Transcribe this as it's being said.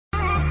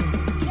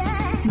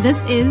This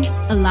is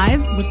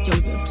Alive with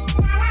Joseph.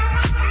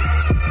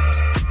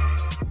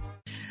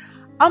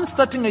 I'm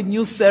starting a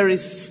new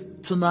series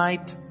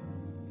tonight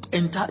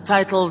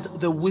entitled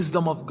The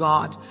Wisdom of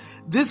God.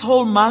 This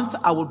whole month,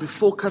 I will be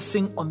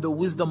focusing on the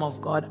wisdom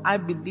of God. I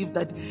believe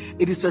that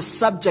it is a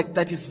subject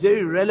that is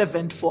very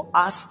relevant for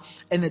us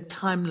in a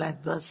time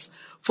like this.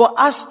 For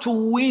us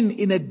to win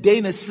in a day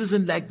and a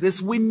season like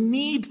this, we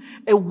need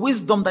a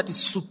wisdom that is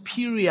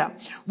superior.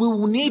 We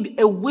will need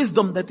a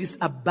wisdom that is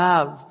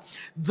above.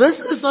 This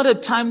is not a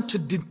time to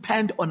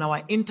depend on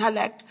our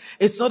intellect.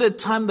 It's not a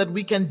time that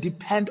we can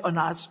depend on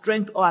our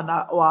strength or on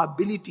our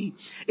ability.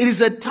 It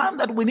is a time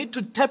that we need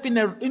to tap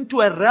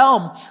into a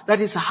realm that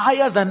is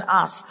higher than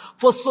us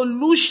for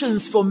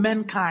solutions for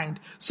mankind,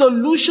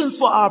 solutions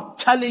for our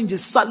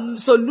challenges,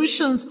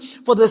 solutions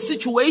for the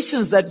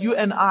situations that you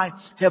and I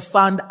have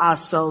found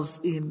ourselves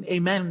in.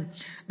 Amen.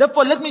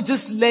 Therefore, let me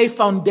just lay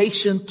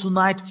foundation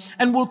tonight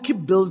and we'll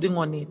keep building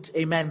on it.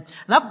 Amen.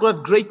 And I've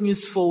got great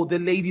news for the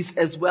ladies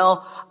as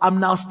well. I'm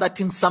now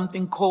starting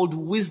something called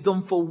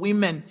Wisdom for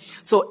Women.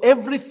 So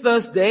every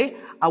Thursday,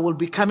 I will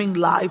be coming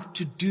live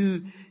to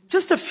do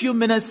just a few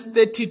minutes,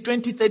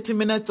 30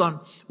 minutes on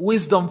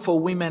wisdom for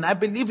women. I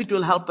believe it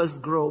will help us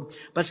grow.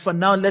 But for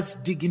now, let's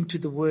dig into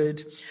the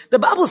word. The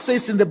Bible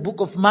says in the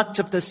book of Mark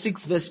chapter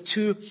 6 verse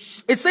 2,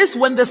 it says,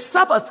 when the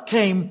Sabbath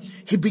came,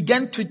 he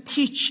began to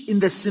teach in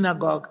the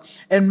synagogue,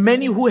 and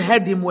many who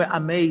heard him were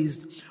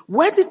amazed.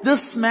 Where did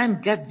this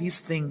man get these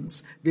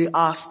things? They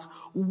asked.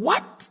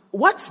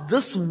 What's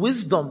this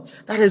wisdom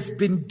that has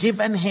been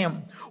given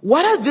him?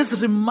 What are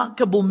these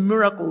remarkable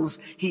miracles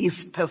he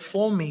is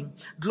performing?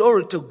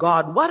 Glory to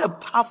God. What a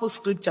powerful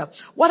scripture.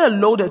 What a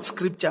loaded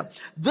scripture.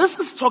 This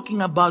is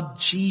talking about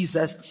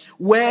Jesus,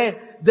 where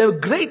the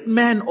great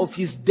men of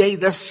his day,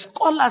 the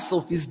scholars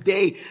of his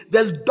day,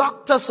 the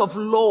doctors of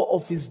law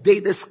of his day,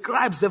 the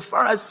scribes, the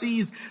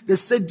Pharisees, the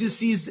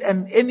Sadducees,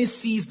 and any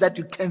C's that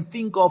you can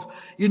think of,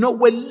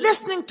 were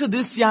listening to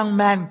this young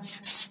man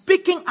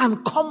speaking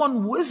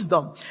uncommon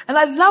wisdom. And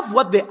I love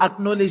what they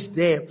acknowledge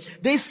there.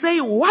 They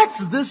say,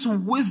 what's this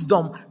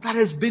wisdom that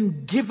has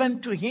been given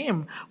to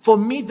him? For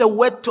me, the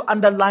word to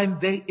underline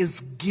there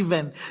is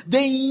given.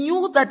 They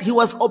knew that he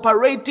was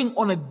operating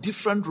on a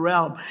different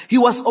realm. He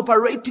was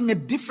operating a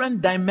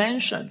different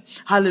dimension.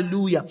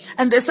 Hallelujah.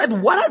 And they said,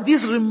 what are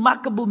these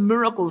remarkable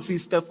miracles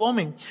he's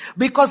performing?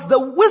 Because the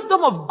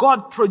wisdom of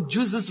God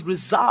produces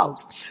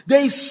results.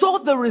 They saw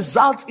the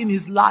results in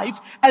his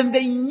life and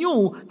they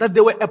knew that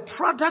they were a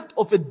product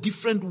of a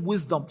different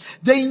wisdom.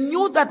 They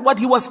knew that what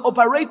he was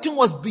operating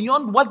was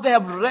beyond what they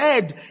have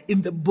read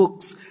in the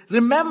books.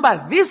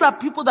 Remember, these are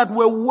people that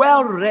were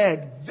well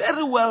read,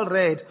 very well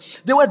read.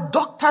 They were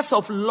doctors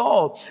of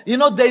law.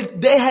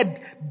 They had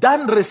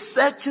done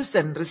researches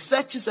and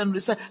researches and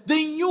research.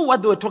 They knew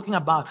what they were talking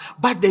about,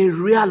 but they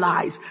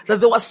realized that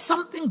there was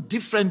something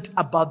different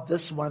about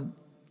this one.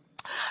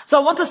 So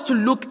I want us to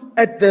look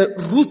at the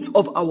roots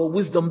of our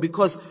wisdom,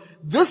 because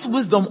this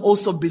wisdom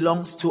also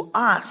belongs to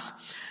us.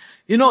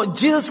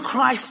 Jesus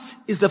Christ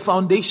is the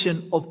foundation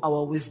of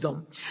our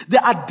wisdom.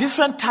 There are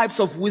different types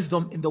of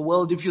wisdom in the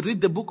world. If you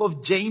read the book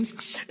of James,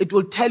 it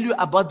will tell you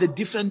about the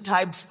different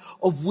types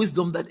of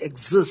wisdom that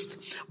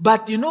exist.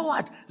 But you know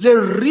what? The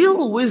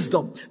real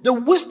wisdom, the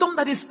wisdom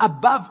that is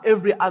above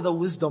every other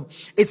wisdom,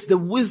 it's the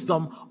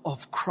wisdom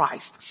of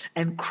Christ.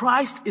 And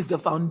Christ is the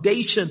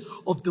foundation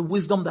of the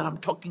wisdom that I'm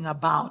talking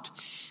about.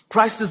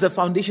 Christ is the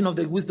foundation of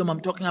the wisdom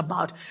I'm talking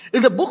about.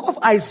 In the book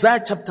of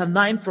Isaiah chapter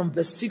 9 from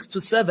verse 6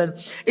 to 7,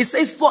 it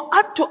says, for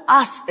unto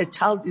us a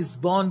child is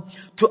born,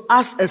 to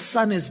us a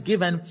son is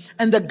given,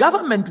 and the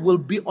government will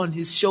be on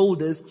his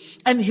shoulders,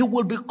 and he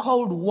will be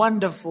called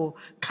Wonderful,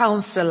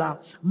 Counselor,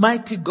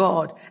 Mighty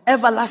God,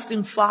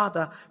 Everlasting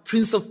Father,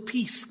 Prince of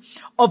Peace.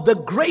 Of the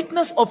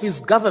greatness of his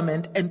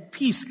government and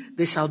peace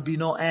there shall be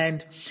no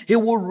end. He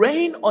will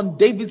reign on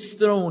David's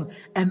throne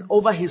and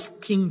over his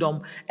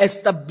kingdom,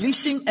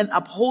 establishing and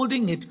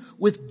upholding it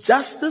with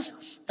justice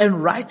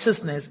and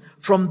righteousness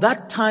from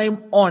that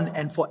time on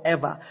and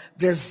forever.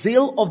 The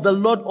zeal of the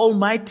Lord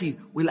Almighty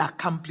will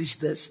accomplish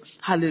this.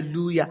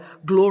 Hallelujah.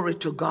 Glory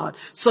to God.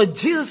 So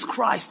Jesus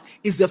Christ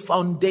is the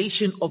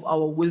foundation of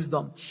our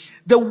wisdom.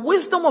 The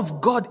wisdom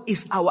of God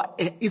is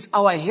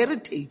our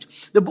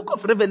heritage. The book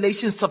of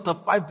Revelation chapter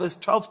 5 verse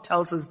 12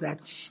 tells us that.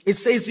 It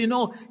says,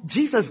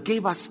 Jesus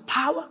gave us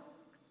power.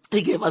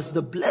 He gave us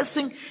the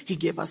blessing. He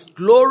gave us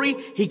glory.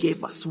 He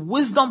gave us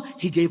wisdom.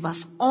 He gave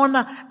us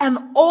honor and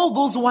all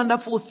those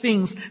wonderful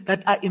things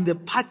that are in the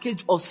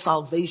package of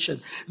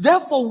salvation.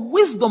 Therefore,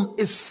 wisdom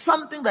is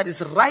something that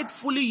is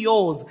rightfully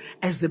yours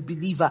as the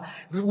believer.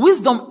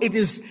 Wisdom,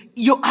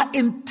 you are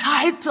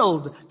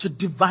entitled to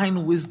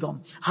divine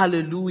wisdom.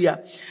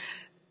 Hallelujah.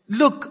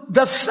 Look,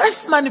 the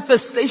first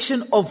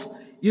manifestation of,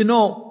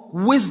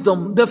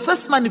 wisdom, the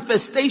first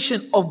manifestation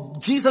of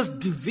Jesus'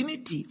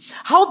 divinity,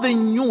 how they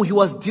knew he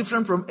was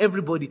different from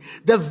everybody.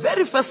 The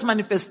very first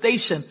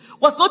manifestation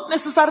was not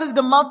necessarily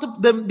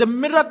the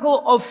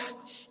miracle of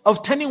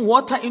of turning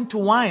water into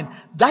wine.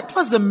 That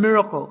was a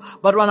miracle.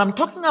 But what I'm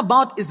talking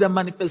about is the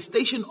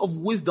manifestation of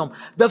wisdom.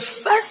 The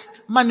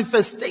first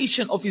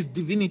manifestation of his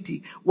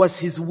divinity was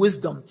his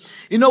wisdom.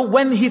 You know,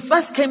 when he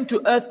first came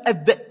to earth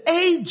at the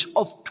age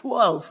of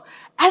 12,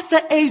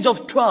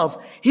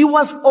 he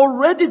was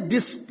already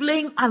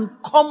displaying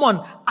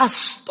uncommon,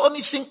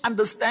 astonishing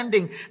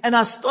understanding and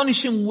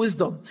astonishing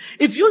wisdom.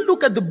 If you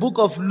look at the book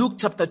of Luke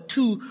chapter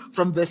 2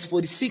 from verse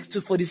 46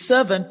 to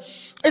 47,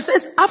 it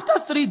says, after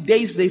 3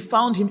 days they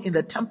found him in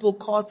the temple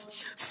courts,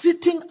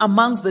 sitting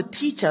amongst the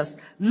teachers,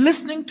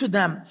 listening to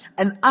them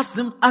and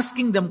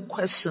asking them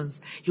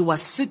questions. He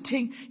was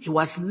sitting, he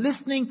was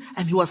listening,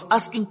 and he was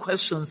asking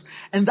questions.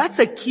 And that's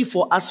a key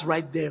for us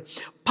right there.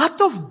 Part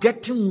of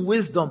getting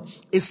wisdom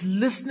is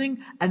listening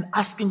and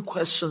asking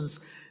questions.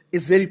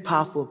 It's very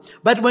powerful.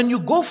 But when you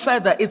go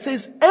further, it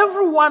says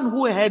everyone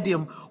who heard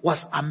him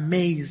was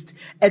amazed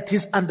at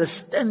his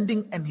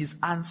understanding and his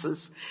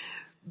answers.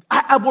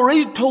 I've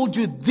already told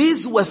you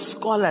these were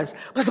scholars,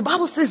 but the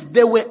Bible says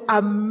they were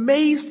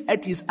amazed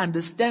at his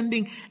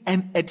understanding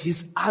and at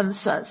his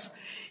answers.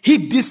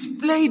 He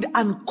displayed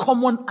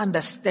uncommon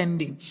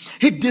understanding.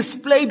 He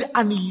displayed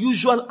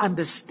unusual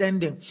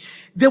understanding.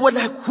 They were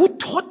like, who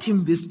taught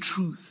him this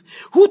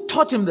truth? Who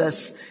taught him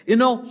this? You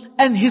know,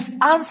 and his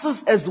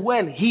answers as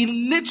well.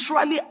 He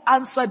literally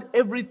answered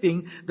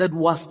everything that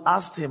was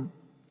asked him.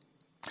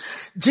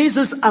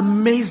 Jesus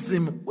amazed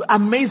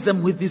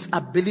them with his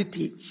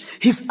ability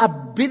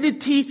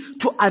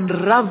to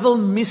unravel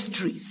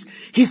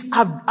mysteries, his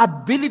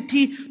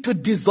ability to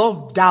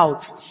dissolve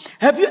doubts.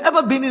 Have you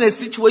ever been in a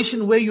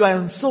situation where you are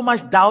in so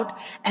much doubt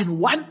and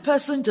one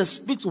person just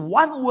speaks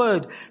one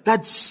word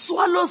that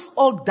swallows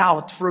all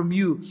doubt from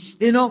you?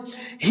 You know,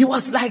 he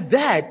was like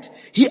that.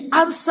 He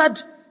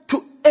answered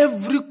to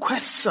every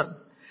question.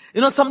 You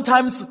know,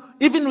 sometimes,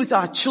 even with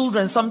our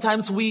children,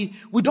 sometimes we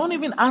don't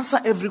even answer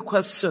every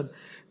question.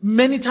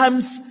 Many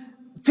times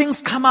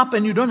things come up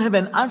and you don't have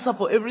an answer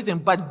for everything.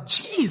 But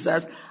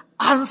Jesus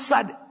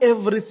answered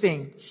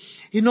everything.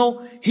 You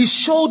know, he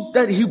showed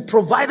that he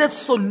provided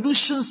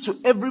solutions to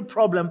every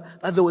problem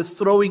that they were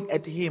throwing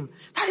at him.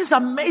 That is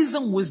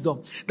amazing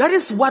wisdom. That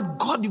is what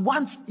God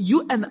wants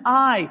you and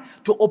I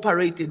to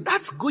operate in.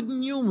 That's good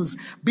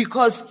news,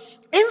 because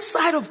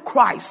inside of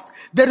Christ,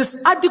 there is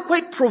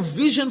adequate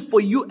provision for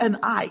you and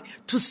I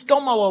to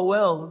storm our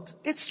world.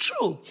 It's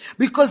true.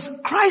 Because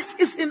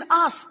Christ is in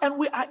us and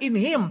we are in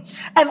him.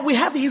 And we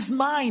have his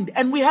mind.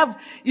 And we have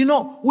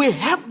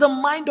the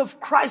mind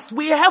of Christ.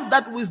 We have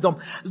that wisdom.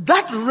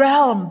 That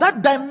realm,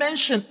 that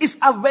dimension is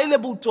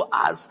available to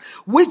us.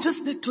 We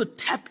just need to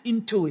tap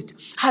into it.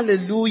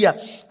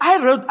 Hallelujah.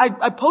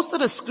 I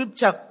posted a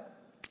scripture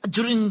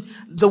during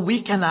the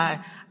week, and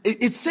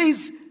it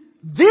says,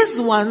 these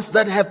ones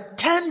that have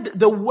turned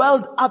the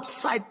world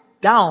upside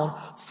down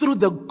through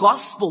the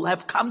gospel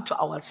have come to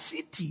our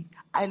city.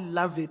 I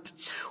love it.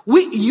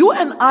 You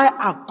and I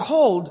are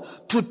called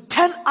to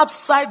turn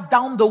upside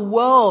down the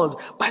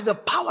world by the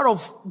power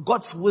of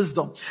God's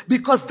wisdom,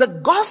 because the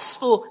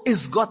gospel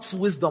is God's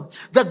wisdom.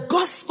 The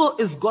gospel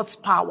is God's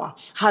power.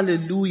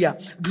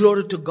 Hallelujah.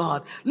 Glory to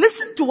God.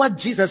 Listen to what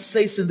Jesus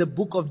says in the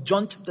book of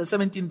John chapter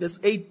 17 verse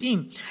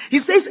 18. He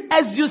says,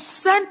 as you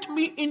sent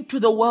me into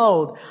the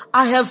world,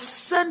 I have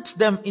sent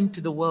them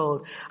into the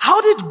world. How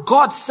did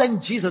God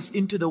send Jesus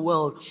into the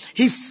world?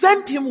 He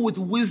sent him with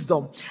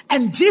wisdom.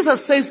 And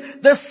Jesus says,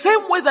 the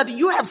same way that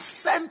you have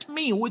sent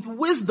me with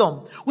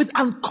wisdom, with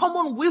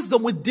uncommon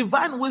wisdom, with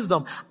divine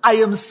wisdom, I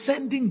am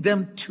sending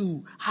them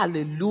too.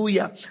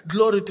 Hallelujah.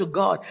 Glory to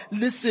God.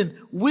 Listen,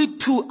 we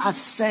too are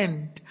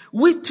sent.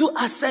 We too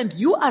are sent.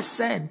 You are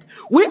sent.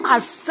 We are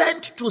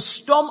sent to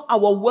storm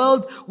our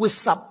world with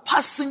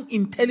surpassing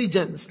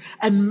intelligence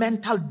and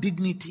mental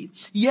dignity.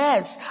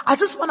 Yes, I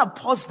just want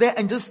to pause there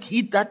and just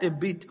hit that a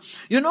bit.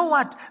 You know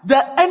what?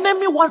 The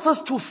enemy wants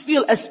us to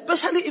feel,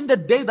 especially in the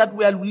day that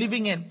we are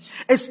living in,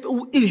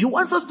 he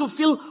wants us to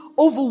feel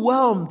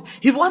overwhelmed.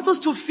 He wants us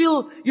to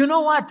feel, you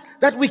know what,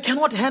 that we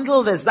cannot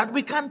handle this, that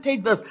we can't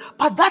take this.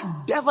 But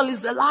that devil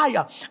is a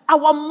liar.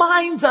 Our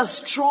minds are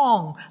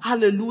strong.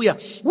 Hallelujah.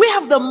 We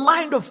have the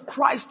mind of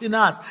Christ in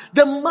us.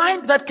 The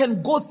mind that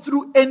can go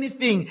through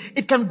anything.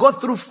 It can go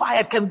through fire.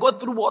 It can go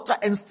through water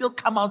and still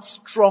come out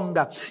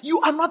stronger.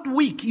 You are not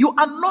weak. You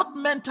are not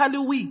mentally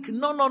weak.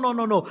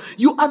 No.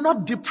 You are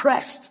not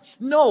depressed.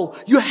 No,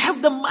 you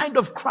have the mind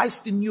of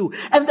Christ in you.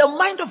 And the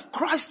mind of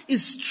Christ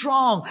is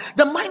strong.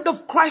 The mind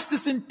of Christ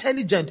is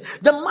intelligent.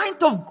 The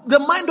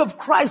mind of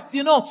Christ,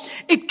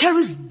 it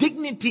carries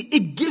dignity.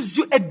 It gives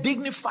you a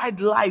dignified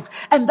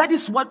life. And that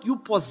is what you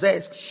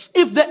possess.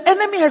 If the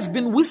enemy has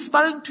been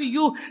whispering come to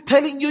you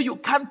telling you you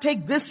can't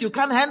take this, you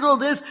can't handle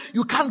this,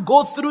 you can't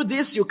go through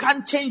this, you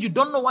can't change, you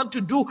don't know what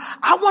to do.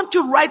 I want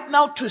you right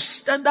now to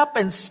stand up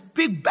and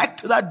speak back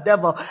to that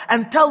devil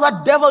and tell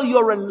that devil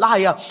you're a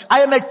liar.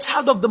 I am a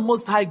child of the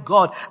Most High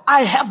God.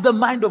 I have the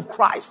mind of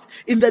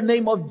Christ in the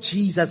name of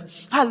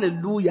Jesus.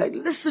 Hallelujah.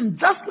 Listen,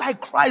 just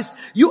like Christ,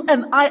 you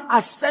and I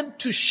are sent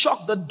to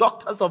shock the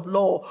doctors of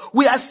law.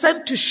 We are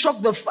sent to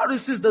shock the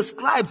Pharisees, the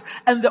scribes,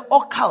 and the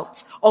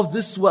occult of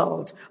this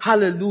world.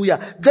 Hallelujah.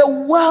 The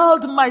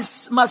world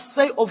must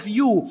say of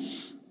you,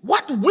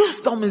 what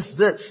wisdom is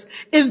this?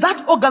 In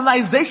that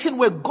organization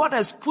where God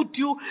has put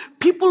you,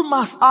 people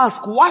must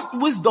ask, what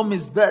wisdom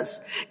is this?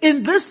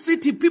 In this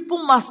city, people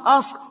must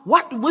ask,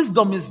 what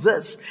wisdom is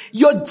this?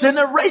 Your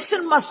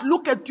generation must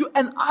look at you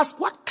and ask,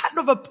 what kind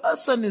of a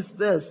person is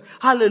this?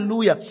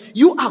 Hallelujah.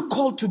 You are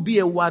called to be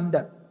a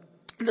wonder.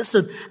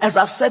 Listen, as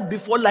I've said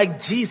before, like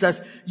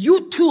Jesus,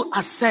 you too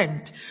are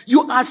sent.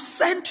 You are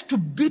sent to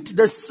beat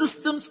the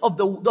systems of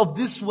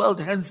this world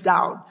hands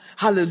down.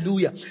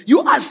 Hallelujah.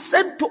 You are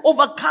sent to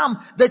overcome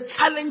the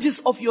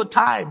challenges of your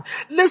time.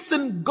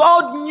 Listen,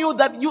 God knew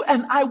that you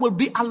and I will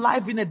be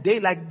alive in a day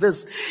like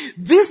this.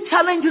 These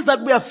challenges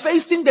that we are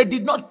facing, they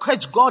did not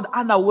catch God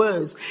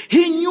unawares.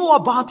 He knew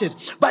about it,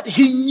 but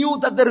he knew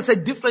that there is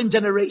a different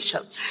generation.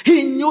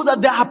 He knew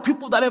that there are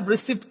people that have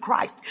received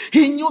Christ.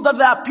 He knew that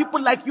there are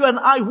people like you and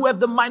I who have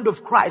the mind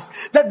of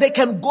Christ, that they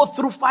can go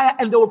through fire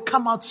and they will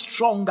come out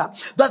stronger,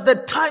 that the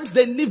times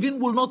they live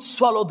in will not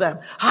swallow them.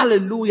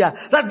 Hallelujah.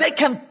 That they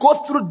can go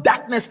through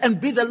darkness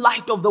and be the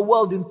light of the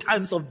world in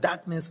times of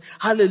darkness.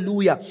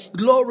 Hallelujah.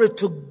 Glory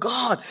to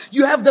God.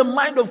 You have the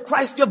mind of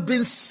Christ. You have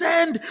been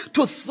sent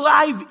to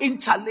thrive in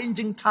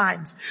challenging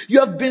times.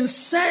 You have been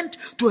sent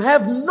to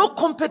have no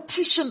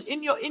competition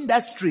in your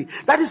industry.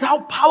 That is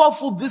how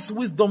powerful this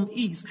wisdom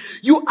is.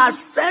 You are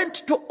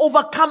sent to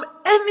overcome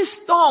any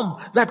storm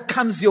that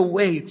comes your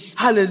way.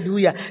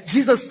 Hallelujah.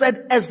 Jesus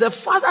said, as the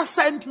Father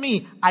sent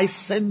me, I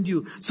send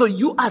you. So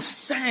you are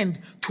sent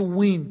to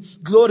win.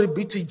 Glory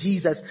be to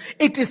Jesus.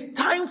 It is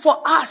time for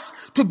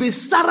us to be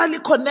thoroughly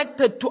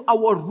connected to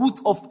our root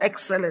of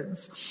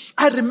excellence.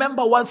 I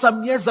remember once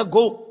some years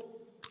ago,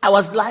 I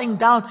was lying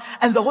down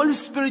and the Holy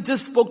Spirit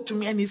just spoke to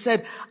me and he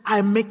said,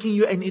 I'm making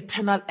you an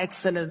eternal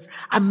excellence.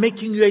 I'm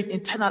making you an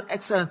eternal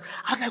excellence.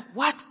 I was like,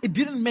 what? It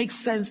didn't make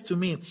sense to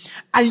me.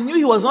 I knew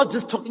he was not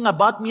just talking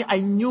about me. I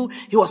knew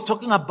he was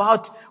talking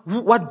about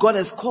what God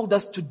has called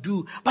us to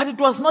do, but it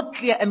was not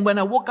clear. And when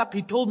I woke up,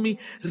 he told me,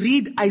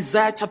 read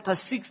Isaiah chapter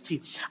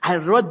 60. I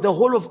read the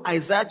whole of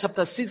Isaiah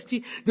chapter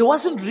 60. There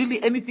wasn't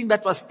really anything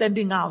that was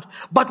standing out.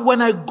 But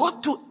when I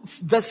got to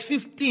verse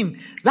 15,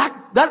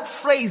 that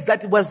phrase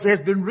that has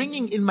been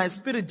ringing in my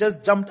spirit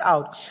just jumped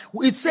out.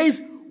 It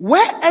says,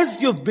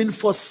 whereas you've been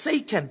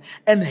forsaken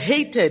and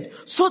hated,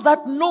 so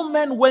that no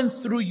man went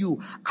through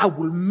you, I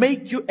will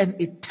make you an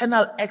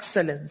eternal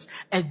excellence,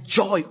 a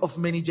joy of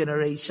many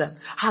generations.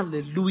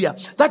 Hallelujah.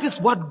 That is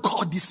what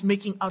God is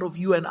making out of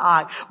you and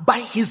I. By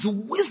his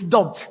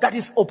wisdom that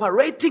is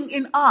operating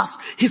in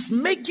us, he's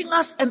making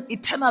us an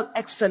eternal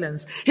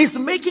excellence. He's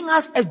making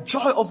us a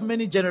joy of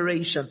many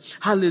generations.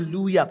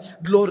 Hallelujah.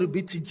 Glory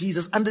be to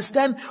Jesus.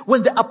 Understand,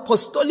 when the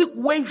apostolic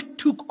wave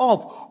took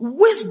off,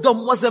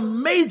 wisdom was a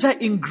major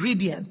ingredient.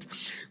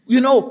 You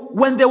know,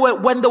 when they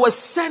were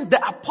sent,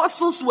 the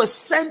apostles were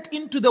sent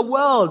into the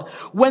world.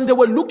 When they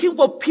were looking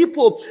for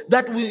people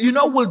that,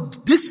 will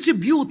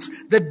distribute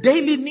the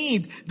daily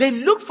need, they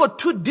looked for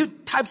two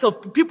types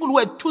of people who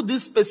had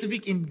these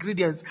specific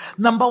ingredients.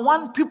 Number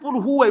one,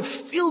 people who were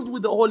filled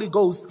with the Holy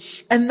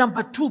Ghost. And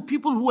number two,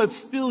 people who were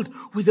filled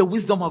with the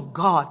wisdom of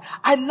God.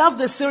 I love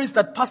the series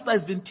that Pastor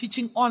has been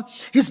teaching on.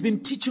 He's been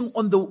teaching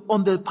on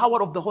the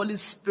power of the Holy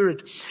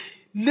Spirit.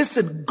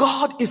 Listen,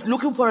 God is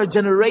looking for a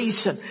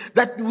generation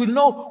that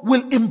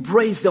will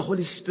embrace the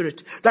Holy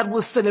Spirit, that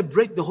will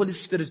celebrate the Holy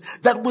Spirit,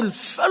 that will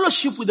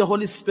fellowship with the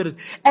Holy Spirit,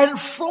 and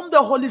from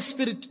the Holy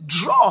Spirit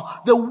draw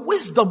the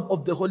wisdom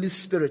of the Holy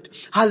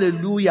Spirit.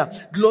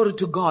 Hallelujah. Glory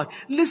to God.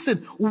 Listen,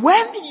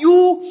 when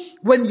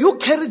you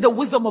carry the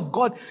wisdom of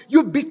God,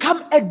 you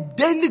become a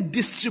daily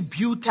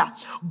distributor.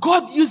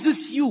 God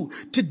uses you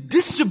to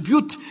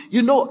distribute,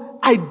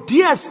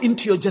 ideas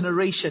into your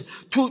generation,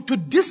 to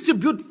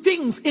distribute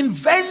things,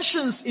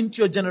 inventions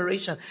into your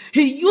generation.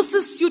 He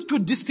uses you to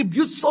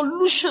distribute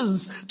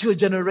solutions to your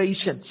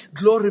generation.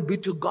 Glory be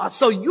to God.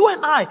 So you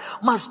and I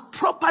must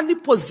properly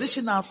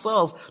position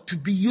ourselves to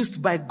be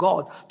used by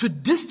God, to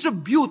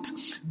distribute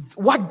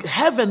what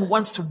heaven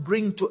wants to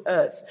bring to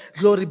earth.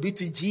 Glory be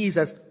to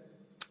Jesus.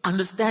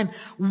 Understand,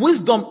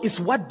 wisdom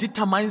is what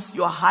determines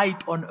your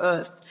height on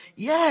earth.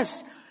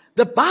 Yes,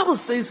 the Bible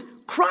says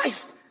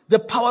Christ, the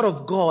power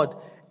of God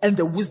and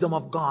the wisdom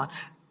of God.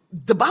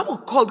 The Bible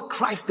called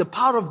Christ the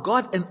power of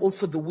God and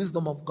also the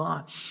wisdom of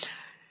God.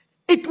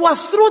 It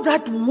was through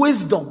that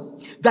wisdom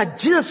that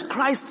Jesus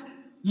Christ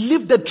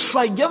lived a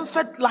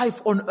triumphant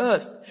life on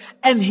earth,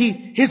 and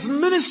his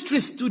ministry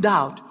stood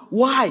out.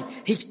 Why?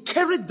 He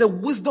carried the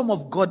wisdom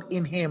of God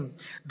in him.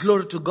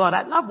 Glory to God.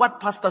 I love what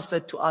Pastor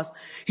said to us.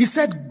 He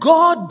said,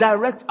 God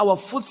directs our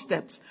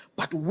footsteps,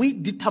 but we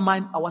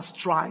determine our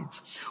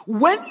strides.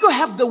 When you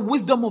have the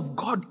wisdom of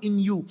God in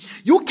you,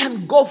 you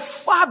can go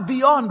far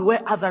beyond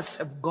where others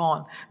have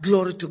gone.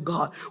 Glory to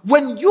God.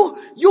 When you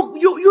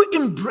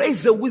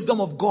embrace the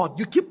wisdom of God,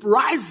 you keep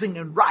rising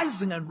and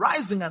rising and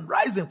rising and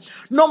rising.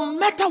 No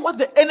matter what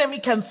the enemy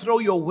can throw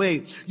your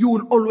way, you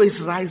will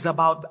always rise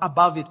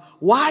above it.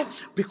 Why?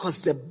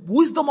 Because the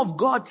wisdom of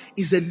God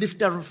is a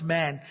lifter of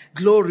man.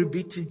 Glory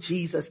be to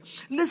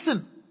Jesus.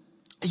 Listen.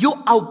 You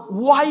are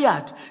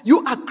wired.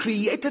 You are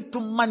created to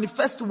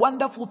manifest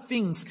wonderful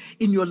things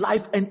in your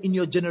life and in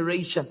your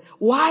generation.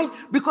 Why?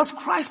 Because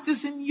Christ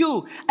is in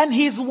you and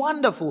he is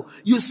wonderful.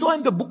 You saw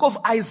in the book of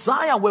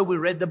Isaiah where we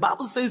read, the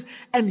Bible says,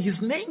 and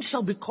his name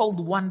shall be called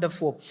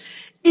Wonderful.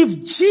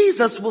 If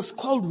Jesus was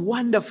called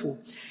Wonderful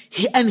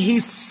and he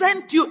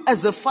sent you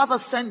as the Father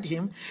sent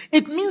him,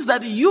 it means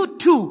that you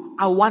too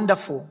are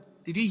wonderful.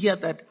 Did you hear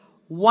that?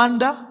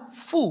 Wonderful.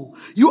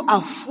 You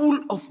are full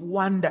of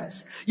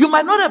wonders. You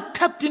might not have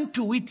tapped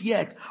into it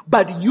yet,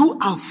 but you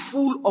are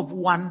full of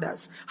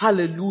wonders.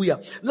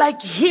 Hallelujah. Like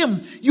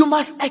him, you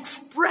must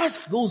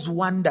express those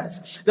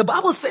wonders. The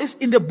Bible says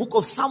in the book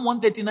of Psalm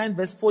 139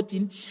 verse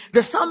 14,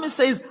 the psalmist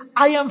says,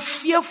 I am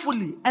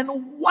fearfully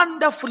and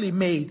wonderfully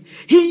made.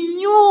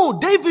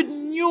 David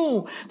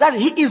knew that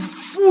he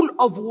is full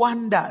of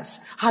wonders.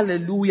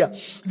 Hallelujah.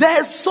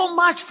 There is so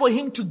much for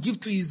him to give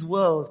to his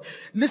world.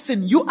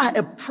 Listen, you are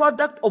a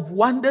product of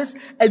wonders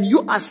and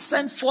you are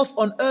sent forth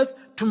on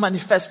earth to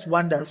manifest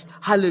wonders.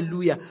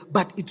 Hallelujah.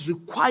 But it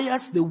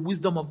requires the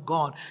wisdom of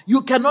God.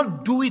 You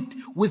cannot do it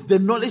with the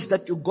knowledge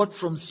that you got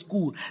from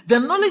school. The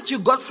knowledge you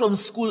got from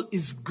school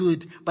is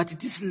good, but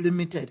it is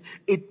limited.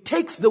 It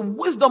takes the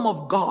wisdom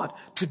of God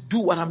to do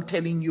what I'm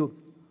telling you.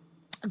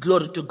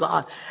 Glory to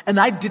God. And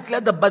I declare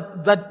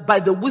that by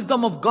the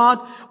wisdom of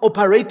God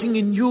operating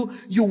in you,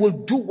 you will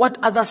do what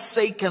others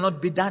say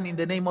cannot be done in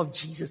the name of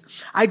Jesus.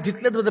 I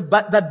declare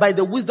that by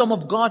the wisdom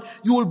of God,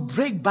 you will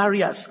break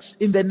barriers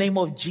in the name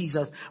of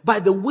Jesus.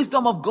 By the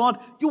wisdom of God,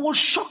 you will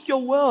shock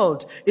your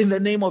world in the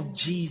name of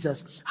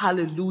Jesus.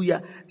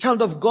 Hallelujah.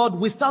 Child of God,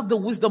 without the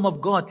wisdom of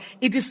God,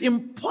 it is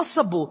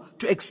impossible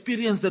to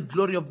experience the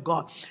glory of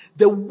God.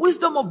 The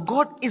wisdom of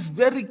God is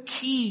very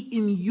key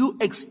in you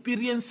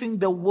experiencing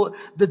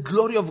the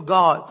glory of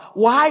God.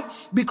 Why?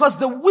 Because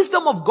the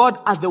wisdom of God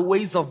are the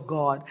ways of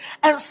God.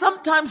 And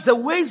sometimes the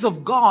ways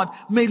of God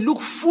may look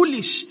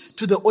foolish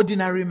to the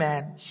ordinary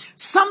man.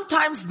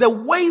 Sometimes the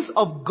ways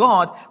of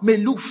God may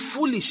look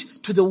foolish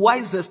to the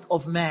wisest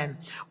of men.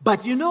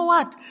 But you know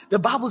what? The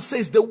Bible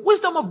says the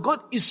wisdom of God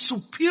is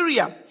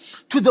superior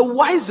to the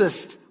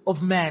wisest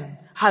of men.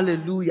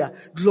 Hallelujah.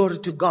 Glory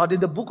to God. In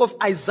the book of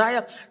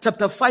Isaiah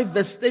chapter 5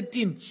 verse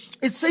 13,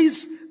 it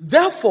says,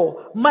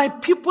 therefore, my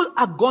people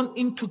are gone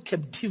into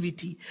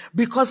captivity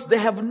because they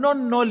have no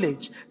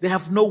knowledge, they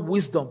have no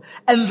wisdom,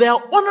 and their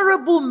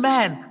honorable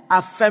men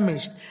are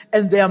famished,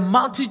 and their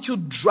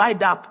multitude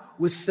dried up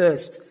with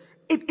thirst.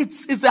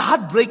 It's a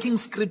heartbreaking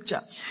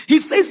scripture. He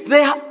says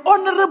they are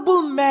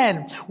honorable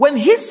men. When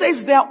he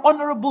says they are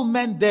honorable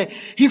men there,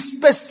 he's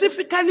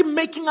specifically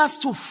making us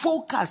to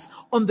focus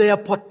on their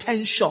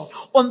potential,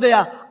 on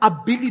their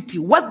ability,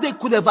 what they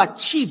could have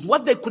achieved,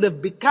 what they could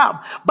have become.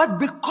 But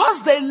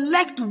because they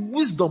lacked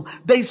wisdom,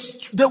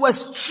 they were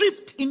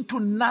stripped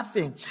into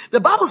nothing. The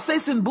Bible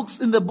says in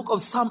the book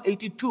of Psalm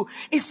 82,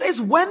 it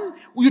says when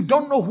you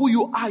don't know who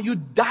you are, you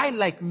die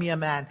like mere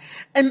man.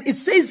 And it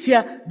says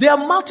here, their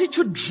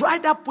multitude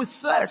dried up with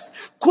thirst.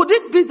 Could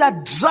it be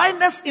that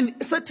dryness in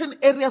certain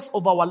areas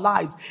of our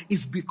lives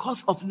is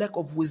because of lack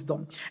of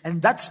wisdom?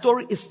 And that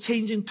story is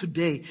changing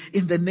today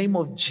in the name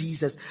of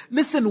Jesus.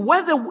 Listen,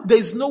 where there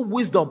is no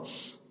wisdom,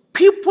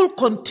 people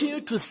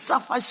continue to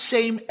suffer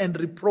shame and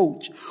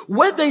reproach.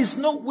 Where there is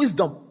no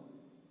wisdom,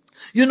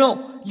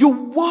 you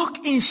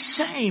walk in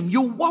shame.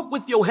 You walk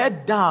with your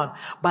head down.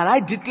 But I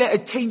declare a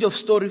change of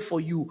story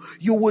for you.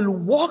 You will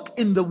walk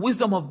in the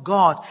wisdom of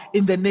God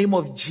in the name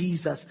of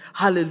Jesus.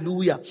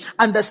 Hallelujah.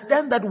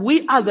 Understand that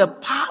we are the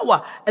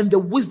power and the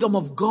wisdom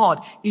of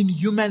God in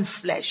human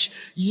flesh.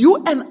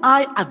 You and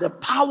I are the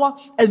power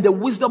and the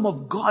wisdom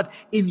of God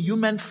in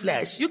human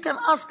flesh. You can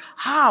ask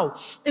how.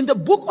 In the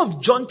book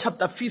of John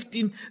chapter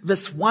 15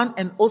 verse 1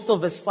 and also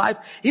verse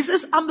 5, he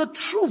says, I'm the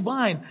true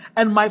vine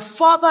and my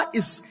Father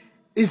is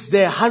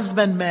their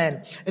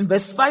husbandman. In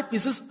verse 5, he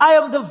says, I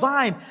am the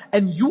vine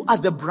and you are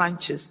the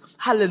branches.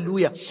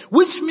 Hallelujah.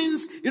 Which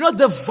means,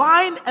 the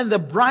vine and the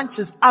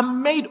branches are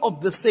made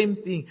of the same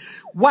thing.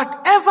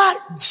 Whatever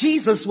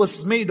Jesus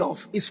was made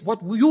of is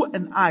what you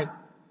and I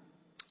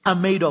are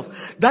made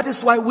of. That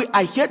is why we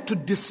are here to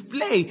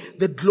display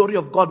the glory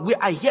of God. We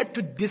are here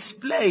to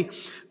display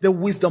the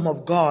wisdom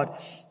of God.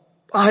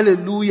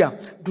 Hallelujah.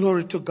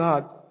 Glory to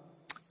God.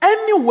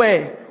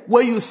 Anywhere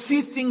where you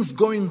see things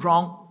going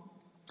wrong,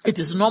 it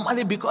is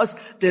normally because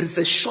there is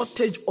a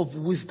shortage of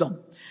wisdom.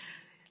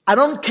 I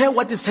don't care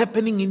what is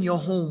happening in your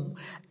home.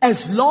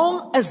 As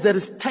long as there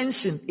is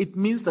tension, it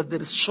means that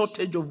there is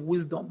shortage of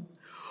wisdom.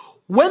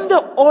 When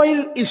the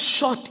oil is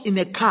short in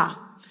a car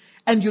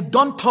and you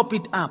don't top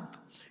it up,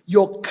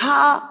 your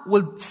car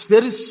will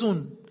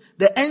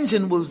the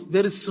engine will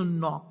very soon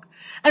knock.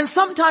 And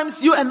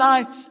sometimes you and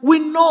I, we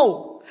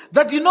know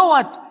that, you know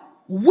what?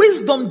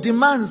 Wisdom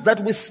demands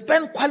that we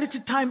spend quality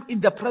time in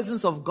the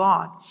presence of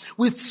God.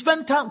 We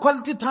spend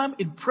quality time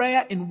in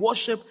prayer, in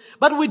worship,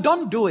 but we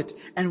don't do it.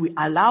 And we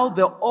allow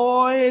the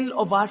oil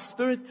of our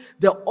spirit,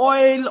 the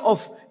oil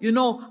of,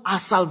 our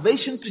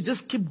salvation to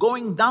just keep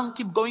going down.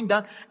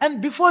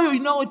 And before you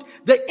know it,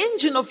 the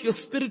engine of your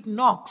spirit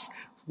knocks.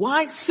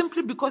 Why?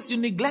 Simply because you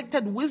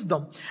neglected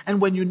wisdom. And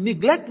when you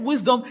neglect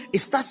wisdom, it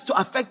starts to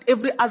affect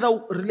every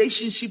other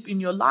relationship in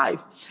your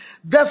life.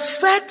 The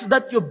fact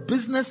that your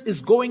business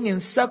is going in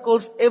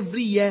circles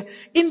every year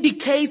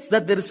indicates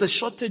that there is a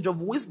shortage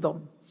of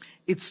wisdom.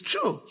 It's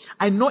true.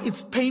 I know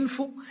it's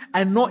painful.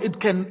 I know it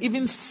can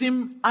even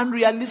seem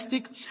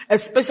unrealistic,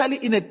 especially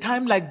in a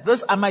time like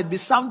this. I might be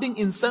sounding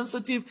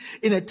insensitive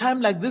in a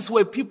time like this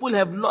where people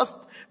have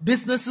lost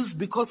businesses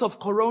because of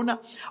corona.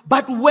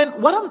 But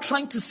what I'm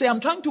trying to say, I'm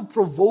trying to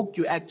provoke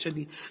you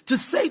actually to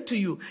say to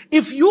you,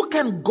 if you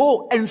can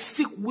go and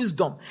seek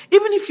wisdom,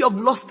 even if you have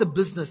lost a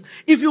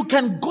business, if you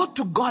can go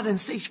to God and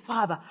say,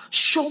 Father,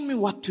 show me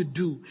what to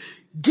do.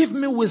 Give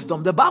me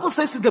wisdom. The Bible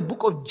says in the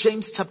book of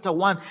James chapter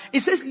 1,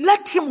 it says,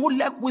 let him who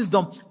lack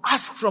wisdom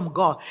ask from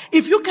God.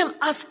 If you can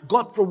ask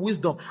God for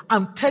wisdom,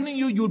 I'm telling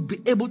you, you'll be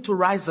able to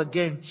rise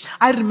again.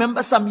 I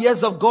remember some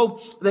years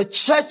ago, the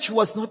church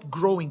was not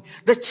growing.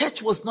 The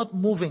church was not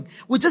moving.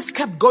 We just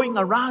kept going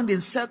around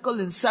in circle.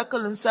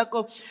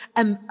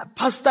 And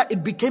pastor,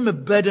 it became a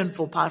burden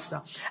for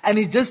pastor. And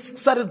he just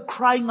started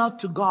crying out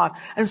to God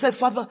and said,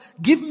 Father,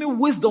 give me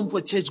wisdom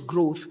for church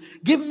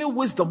growth. Give me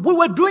wisdom. We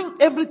were doing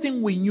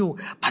everything we knew,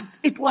 but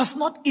it was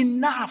not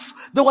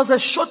enough. There was a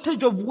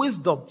shortage of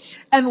wisdom.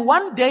 And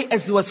one day,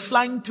 as he was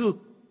flying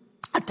to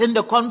attend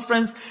the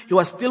conference, he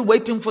was still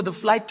waiting for the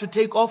flight to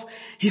take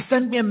off. He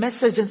sent me a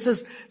message and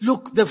says,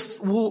 look,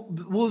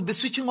 we'll be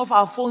switching off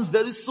our phones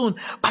very soon,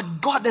 but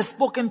God has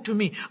spoken to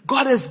me.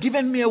 God has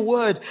given me a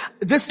word.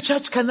 This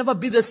church can never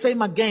be the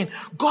same again.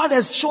 God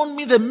has shown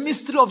me the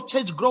mystery of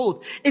church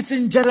growth. It's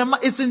in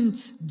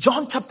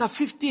John chapter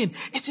 15.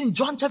 It's in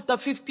John chapter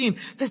 15.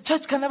 The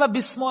church can never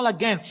be small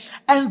again.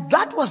 And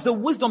that was the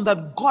wisdom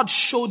that God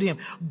showed him.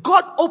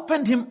 God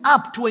opened him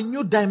up to a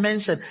new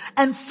dimension.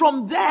 And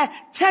from there,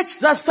 church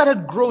that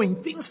started growing.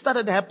 Things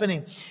started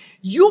happening.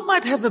 You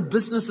might have a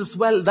business as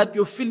well that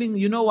you're feeling,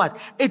 you know what,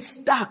 it's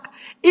stuck.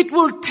 It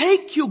will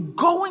take you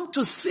going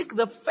to seek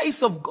the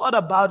face of God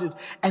about it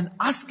and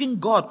asking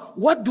God,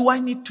 what do I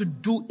need to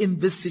do in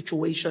this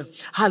situation?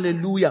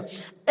 Hallelujah.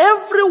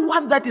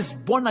 Everyone that is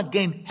born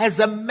again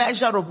has a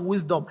measure of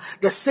wisdom.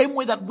 The same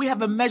way that we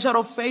have a measure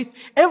of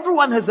faith,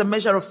 everyone has a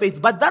measure of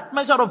faith. But that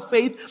measure of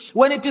faith,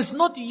 when it is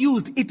not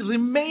used, it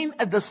remains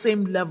at the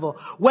same level.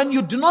 When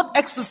you do not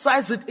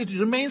exercise it, it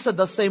remains at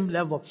the same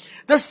level.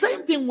 The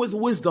same thing with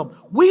wisdom.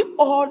 We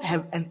all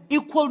have an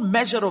equal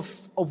measure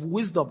of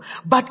wisdom,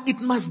 but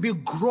it must be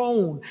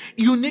grown.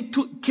 You need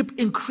to keep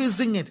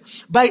increasing it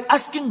by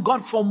asking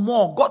God for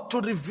more, God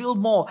to reveal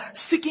more,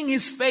 seeking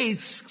his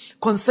face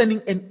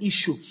concerning an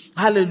issue.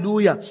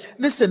 Hallelujah.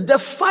 Listen, the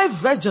 5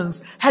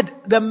 virgins had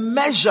the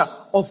measure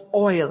of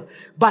oil,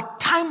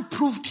 but time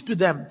proved to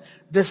them.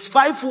 The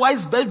 5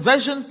 wise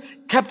virgins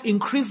kept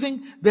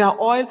increasing their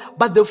oil,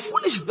 but the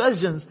foolish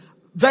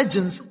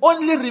virgins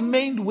only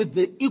remained with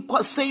the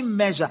equal same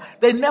measure.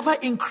 They never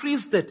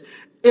increased it.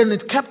 And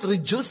it kept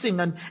reducing,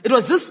 and it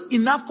was just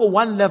enough for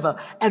one level.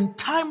 And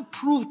time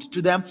proved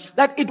to them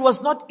that it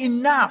was not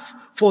enough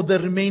for the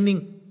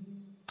remaining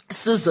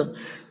season.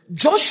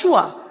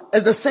 Joshua,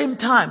 at the same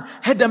time,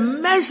 had a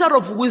measure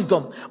of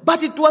wisdom,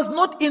 but it was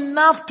not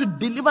enough to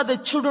deliver the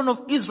children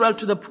of Israel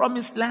to the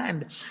promised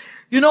land.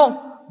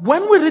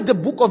 When we read the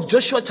book of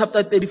Joshua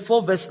chapter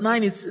 34 verse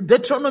 9, it's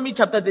Deuteronomy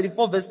chapter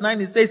 34 verse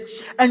 9, it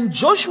says, and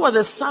Joshua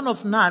the son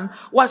of Nun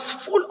was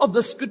full of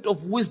the spirit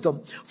of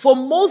wisdom, for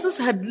Moses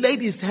had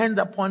laid his hands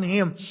upon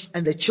him,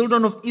 and the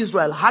children of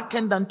Israel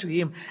hearkened unto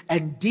him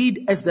and did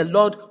as the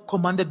Lord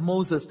commanded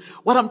Moses.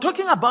 What I'm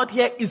talking about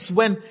here is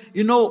when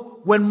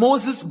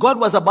God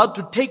was about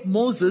to take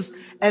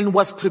Moses and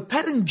was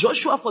preparing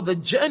Joshua for the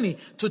journey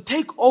to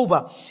take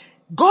over.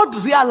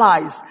 God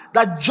realized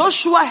that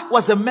Joshua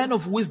was a man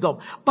of wisdom,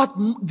 but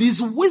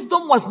this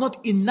wisdom was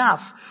not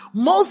enough.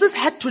 Moses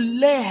had to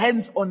lay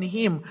hands on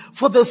him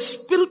for the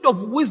spirit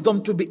of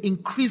wisdom to be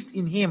increased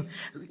in him.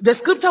 The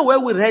scripture where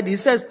we read, he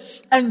says,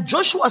 and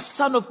Joshua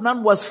son of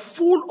Nun was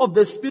full of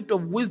the spirit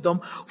of wisdom,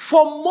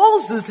 for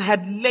Moses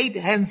had laid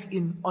hands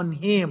on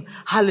him.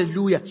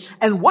 Hallelujah.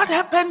 And what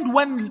happened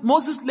when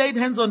Moses laid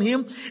hands on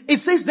him? It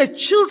says the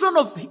children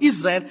of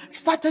Israel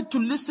started to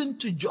listen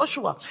to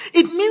Joshua.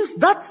 It means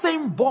that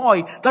same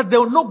boy that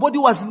nobody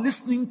was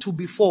listening to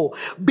before,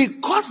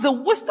 because the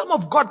wisdom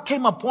of God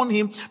came upon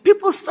him,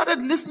 people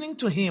started listening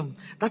to him.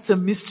 That's a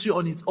mystery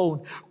on its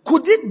own.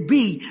 Could it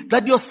be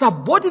that your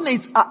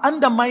subordinates are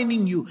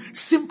undermining you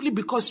simply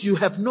because you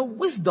have no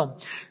wisdom?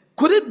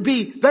 Could it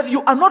be that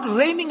you are not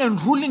reigning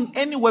and ruling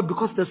anywhere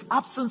because there's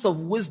absence of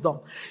wisdom?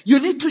 You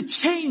need to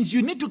change.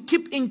 You need to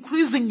keep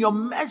increasing your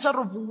measure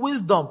of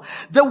wisdom.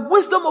 The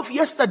wisdom of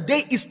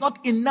yesterday is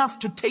not enough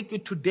to take you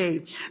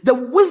today. The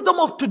wisdom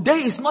of today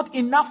is not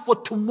enough for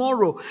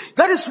tomorrow.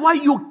 That is why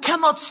you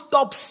cannot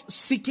stop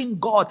seeking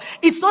God.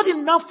 It's not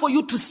enough for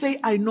you to say,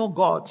 I know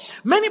God.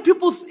 Many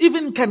people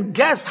even can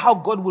guess how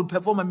God will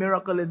perform a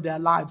miracle in their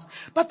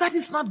lives. But that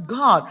is not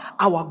God.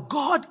 Our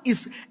God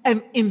is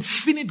an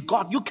infinite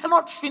God. You cannot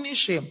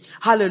finish him.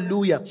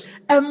 Hallelujah.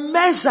 A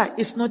measure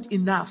is not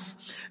enough.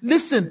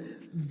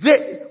 Listen,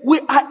 we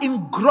are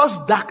in gross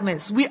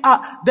darkness.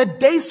 The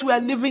days we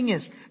are living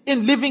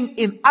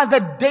in are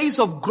the days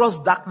of gross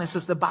darkness,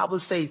 as the Bible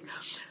says.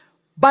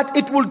 But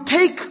it will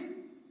take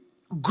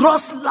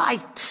gross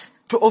light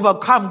to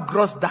overcome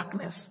gross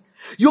darkness.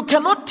 You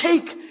cannot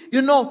take,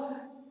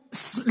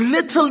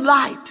 little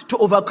light to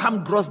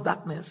overcome gross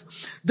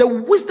darkness. The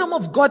wisdom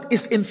of God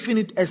is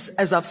infinite,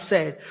 as I've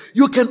said.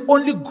 You can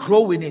only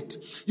grow in it.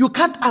 You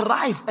can't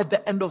arrive at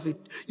the end of it.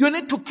 You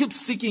need to keep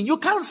seeking. You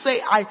can't say,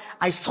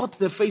 I sought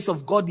the face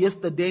of God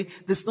yesterday.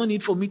 There's no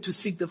need for me to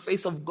seek the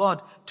face of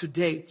God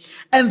today.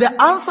 And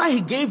the answer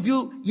he gave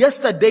you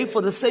yesterday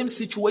for the same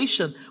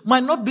situation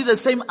might not be the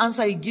same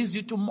answer he gives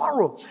you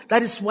tomorrow.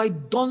 That is why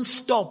don't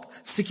stop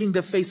seeking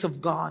the face of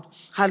God.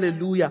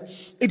 Hallelujah.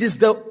 It is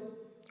the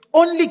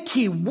only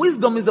key.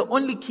 Wisdom is the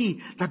only key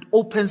that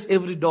opens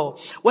every door.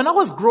 When I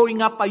was growing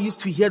up, I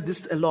used to hear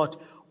this a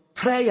lot.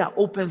 Prayer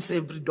opens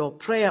every door.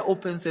 Prayer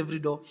opens every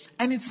door.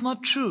 And it's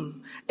not true.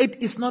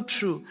 It is not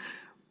true.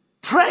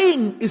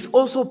 Praying is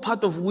also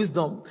part of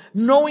wisdom.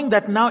 Knowing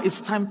that now it's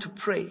time to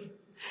pray.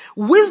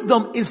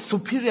 Wisdom is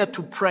superior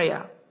to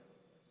prayer.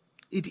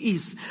 It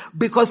is.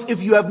 Because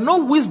if you have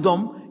no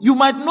wisdom, you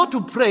might know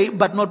to pray,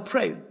 but not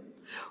pray.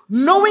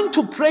 Knowing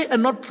to pray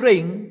and not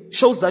praying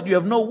shows that you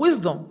have no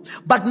wisdom.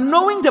 But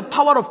knowing the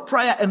power of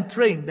prayer and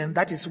praying, then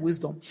that is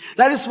wisdom.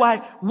 That is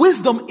why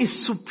wisdom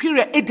is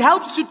superior. It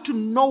helps you to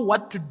know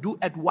what to do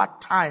at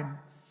what time,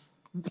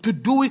 to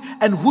do it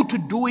and who to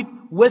do it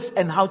with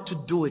and how to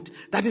do it.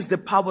 That is the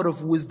power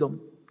of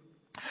wisdom.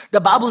 The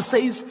Bible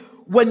says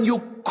when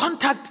you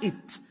contact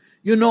it,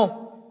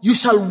 you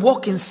shall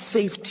walk in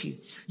safety.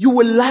 You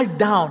will lie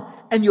down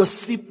and your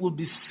sleep will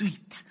be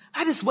sweet.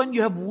 That is when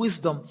you have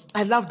wisdom.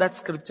 I love that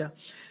scripture.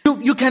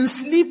 You can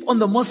sleep on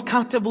the most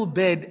comfortable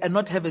bed and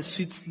not have a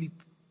sweet sleep.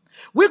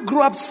 We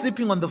grew up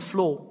sleeping on the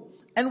floor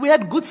and we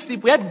had good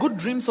sleep. We had good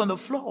dreams on the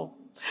floor.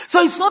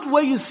 So it's not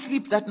where you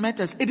sleep that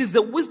matters. It is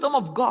the wisdom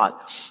of God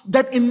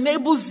that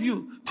enables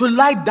you to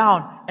lie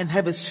down and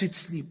have a sweet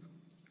sleep.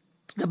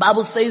 The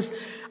Bible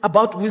says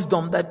about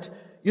wisdom that,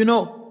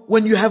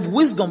 when you have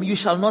wisdom, you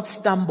shall not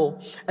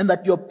stumble, and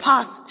that your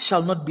path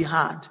shall not be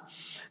hard.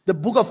 The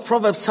book of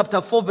Proverbs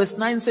chapter 4 verse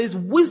 9 says,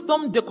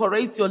 wisdom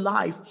decorates your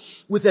life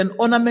with an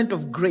ornament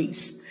of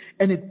grace,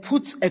 and it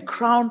puts a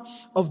crown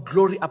of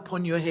glory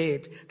upon your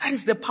head. That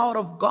is the power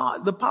of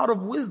God, the power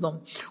of wisdom.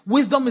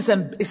 Wisdom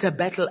is a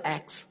battle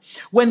axe.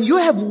 When you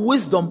have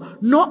wisdom,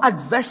 no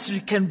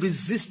adversary can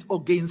resist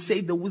or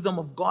gainsay the wisdom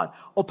of God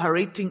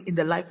operating in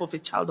the life of a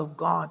child of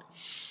God.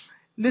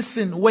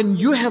 Listen, when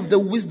you have the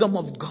wisdom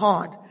of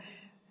God,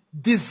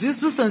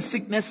 diseases and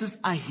sicknesses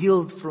are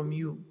healed from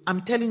you.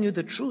 I'm telling you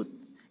the truth.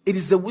 It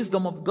is the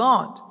wisdom of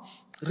God.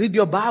 Read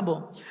your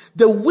Bible.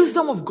 The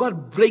wisdom of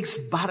God breaks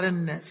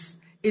barrenness.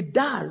 It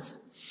does.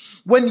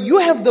 When you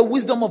have the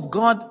wisdom of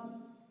God,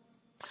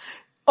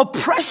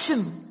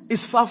 oppression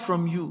is far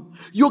from you.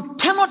 You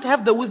cannot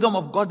have the wisdom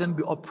of God and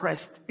be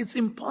oppressed. It's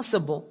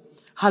impossible.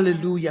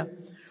 Hallelujah.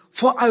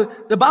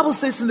 The Bible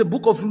says in the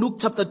book of Luke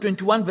chapter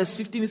 21 verse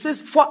 15, it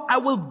says, for I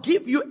will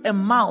give you a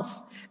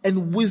mouth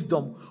and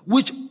wisdom,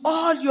 which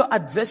all your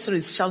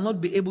adversaries shall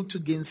not be able to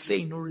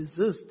gainsay nor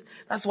resist.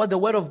 That's what the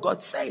word of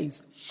God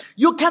says.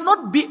 You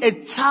cannot be a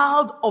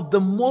child of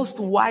the most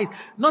wise,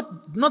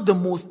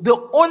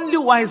 the only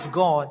wise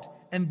God,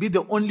 and be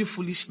the only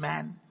foolish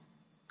man.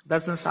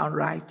 Doesn't sound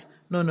right.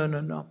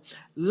 No.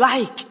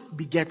 Like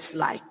begets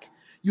like.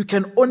 You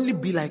can only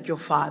be like your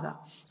Father.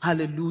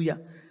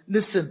 Hallelujah.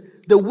 Listen,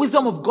 the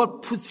wisdom of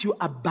God puts you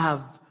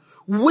above.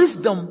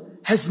 Wisdom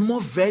has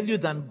more value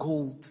than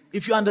gold.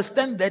 If you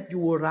understand that, you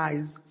will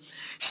rise.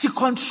 She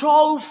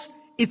controls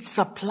its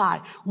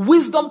supply.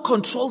 Wisdom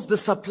controls the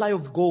supply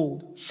of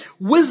gold.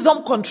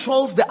 Wisdom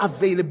controls the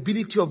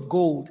availability of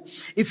gold.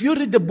 If you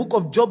read the book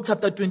of Job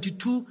chapter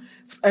 22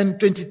 and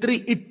 23,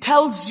 it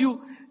gives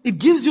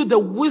you the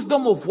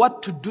wisdom of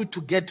what to do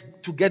to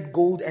get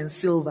gold and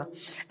silver.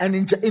 And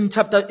in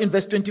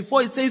verse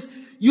 24, it says,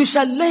 you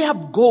shall lay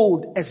up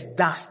gold as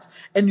dust,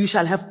 and you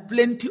shall have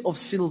plenty of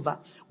silver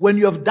when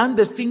you have done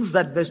the things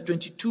that verse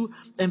 22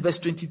 and verse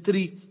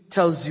 23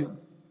 tells you.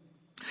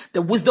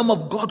 The wisdom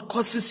of God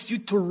causes you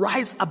to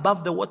rise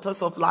above the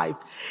waters of life.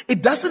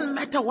 It doesn't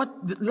matter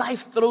what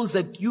life throws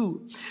at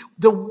you.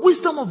 The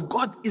wisdom of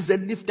God is a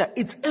lifter.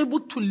 It's able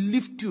to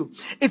lift you.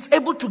 It's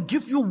able to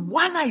give you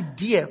one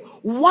idea,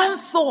 one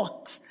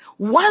thought,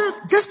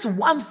 Just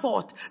one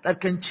thought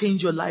that can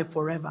change your life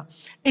forever.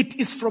 It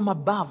is from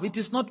above. It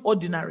is not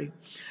ordinary.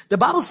 The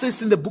Bible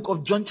says in the book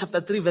of John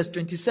chapter 3 verse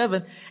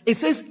 27, it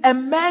says, a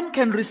man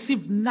can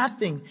receive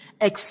nothing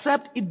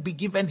except it be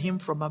given him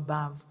from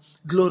above.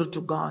 Glory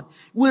to God.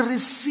 We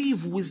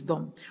receive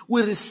wisdom.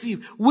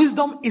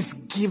 Wisdom is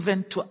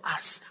given to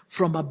us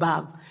from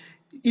above.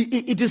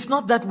 It is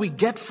not that we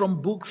get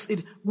from books.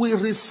 We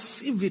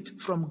receive it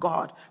from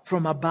God,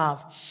 from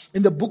above.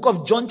 In the book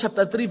of John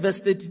chapter 3 verse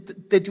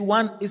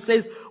 31, it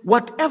says,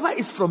 whatever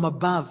is from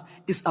above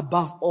is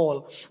above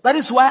all. That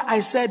is why I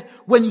said,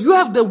 when you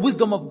have the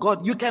wisdom of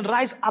God, you can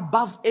rise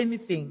above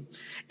anything.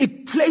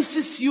 It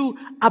places you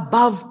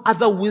above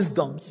other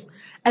wisdoms.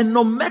 And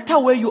no matter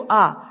where you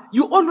are,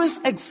 you always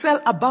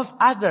excel above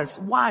others.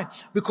 Why?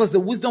 Because the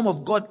wisdom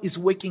of God is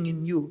working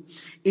in you.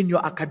 In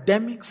your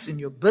academics, in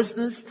your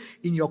business,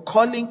 in your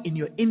calling, in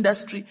your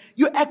industry.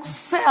 You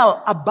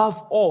excel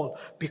above all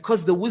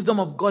because the wisdom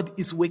of God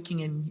is working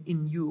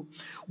in you.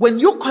 When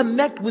you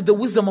connect with the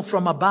wisdom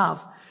from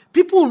above,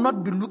 people will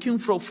not be looking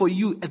for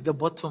you at the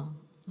bottom.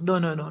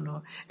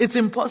 No. It's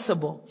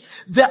impossible.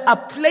 There are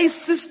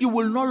places you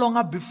will no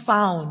longer be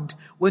found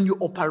when you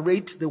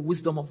operate the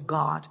wisdom of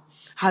God.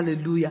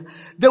 Hallelujah.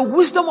 The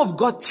wisdom of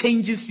God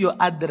changes your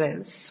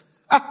address.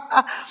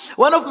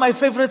 One of my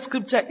favorite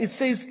scripture, it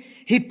says,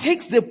 he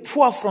takes the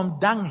poor from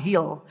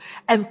dunghill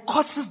and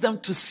causes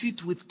them to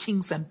sit with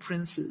kings and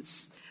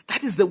princes.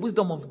 That is the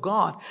wisdom of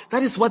God.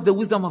 That is what the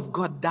wisdom of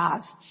God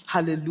does.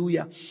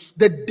 Hallelujah.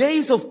 The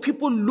days of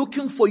people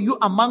looking for you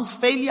amongst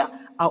failure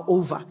are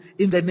over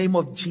in the name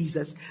of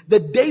Jesus. The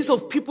days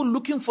of people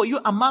looking for you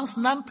amongst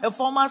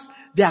non-performers,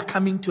 they are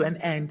coming to an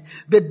end.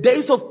 The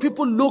days of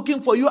people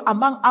looking for you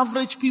among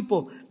average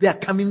people, they are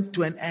coming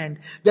to an end.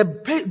 The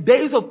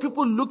days of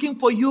people looking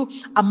for you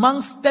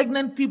among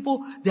stagnant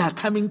people, they are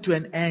coming to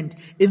an end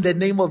in the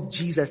name of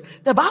Jesus.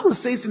 The Bible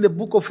says in the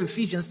book of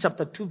Ephesians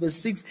chapter 2 verse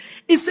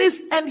 6, it says,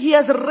 and he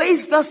has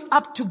raised us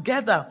up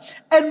together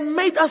and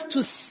made us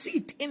to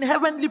sit in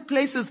heavenly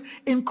places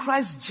in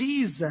Christ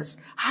Jesus.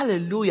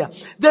 Hallelujah.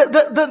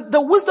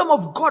 The wisdom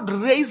of God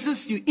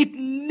raises you. It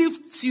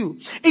lifts you.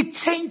 It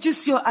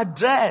changes your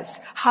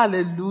address.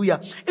 Hallelujah.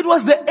 It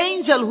was the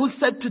angel who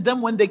said to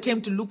them when they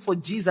came to look for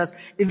Jesus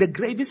in the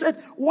grave, he said,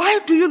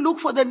 why do you look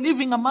for the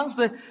living amongst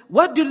the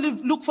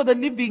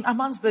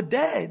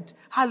dead?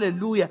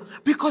 Hallelujah.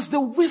 Because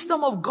the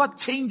wisdom of God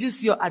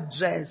changes your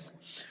address.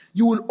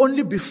 You will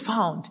only be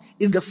found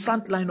in the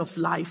front line of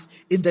life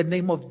in the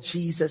name of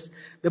Jesus.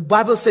 The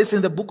Bible says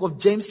in the book of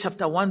James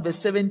chapter 1 verse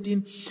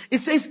 17, it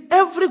says,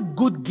 every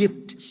good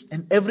gift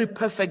and every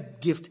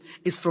perfect gift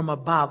is from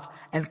above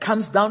and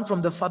comes down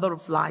from the Father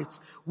of lights,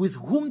 with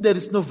whom there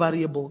is no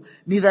variable,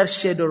 neither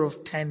shadow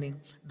of turning.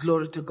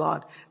 Glory to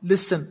God.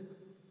 Listen,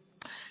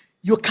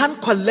 you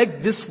can't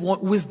collect this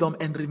wisdom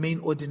and remain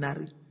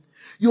ordinary.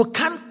 You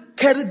can't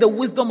carry the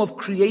wisdom of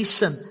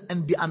creation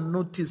and be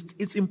unnoticed.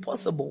 It's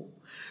impossible.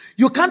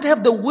 You can't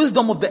have the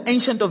wisdom of the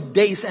Ancient of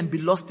Days and be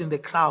lost in the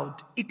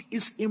crowd. It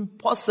is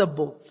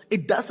impossible.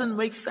 It doesn't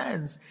make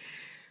sense.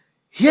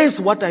 Here's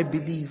what I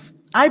believe.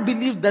 I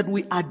believe that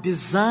we are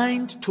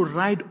designed to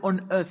ride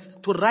on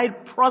earth, to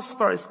ride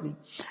prosperously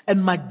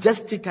and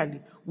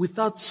majestically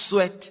without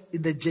sweat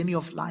in the journey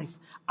of life.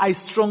 I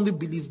strongly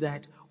believe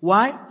that.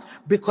 Why?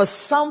 Because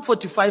Psalm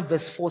 45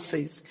 verse 4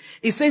 says,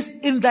 it says,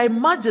 in thy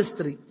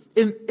majesty,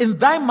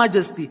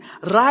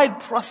 ride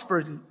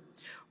prosperously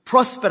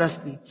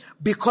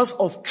because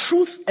of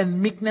truth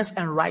and meekness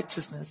and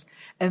righteousness,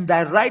 and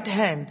thy right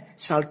hand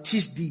shall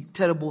teach thee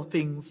terrible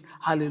things.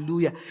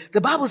 Hallelujah.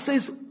 The Bible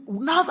says,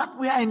 now that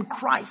we are in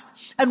Christ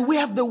and we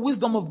have the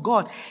wisdom of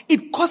God,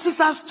 it causes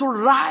us to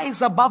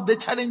rise above the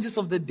challenges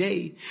of the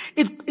day.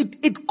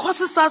 It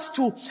causes us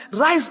to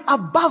rise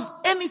above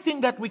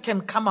anything that we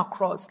can come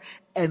across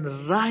and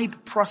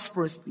ride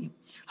prosperously.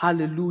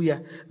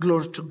 Hallelujah.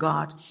 Glory to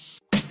God.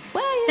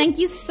 Thank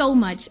you so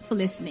much for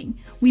listening.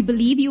 We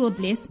believe you were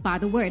blessed by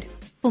the word.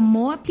 For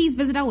more, please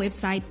visit our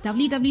website,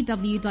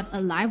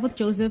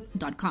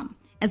 www.alivewithjoseph.com,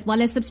 as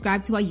well as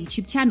subscribe to our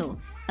YouTube channel,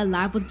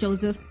 Alive with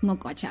Joseph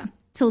Ngokocha.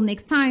 Till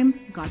next time,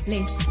 God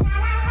bless.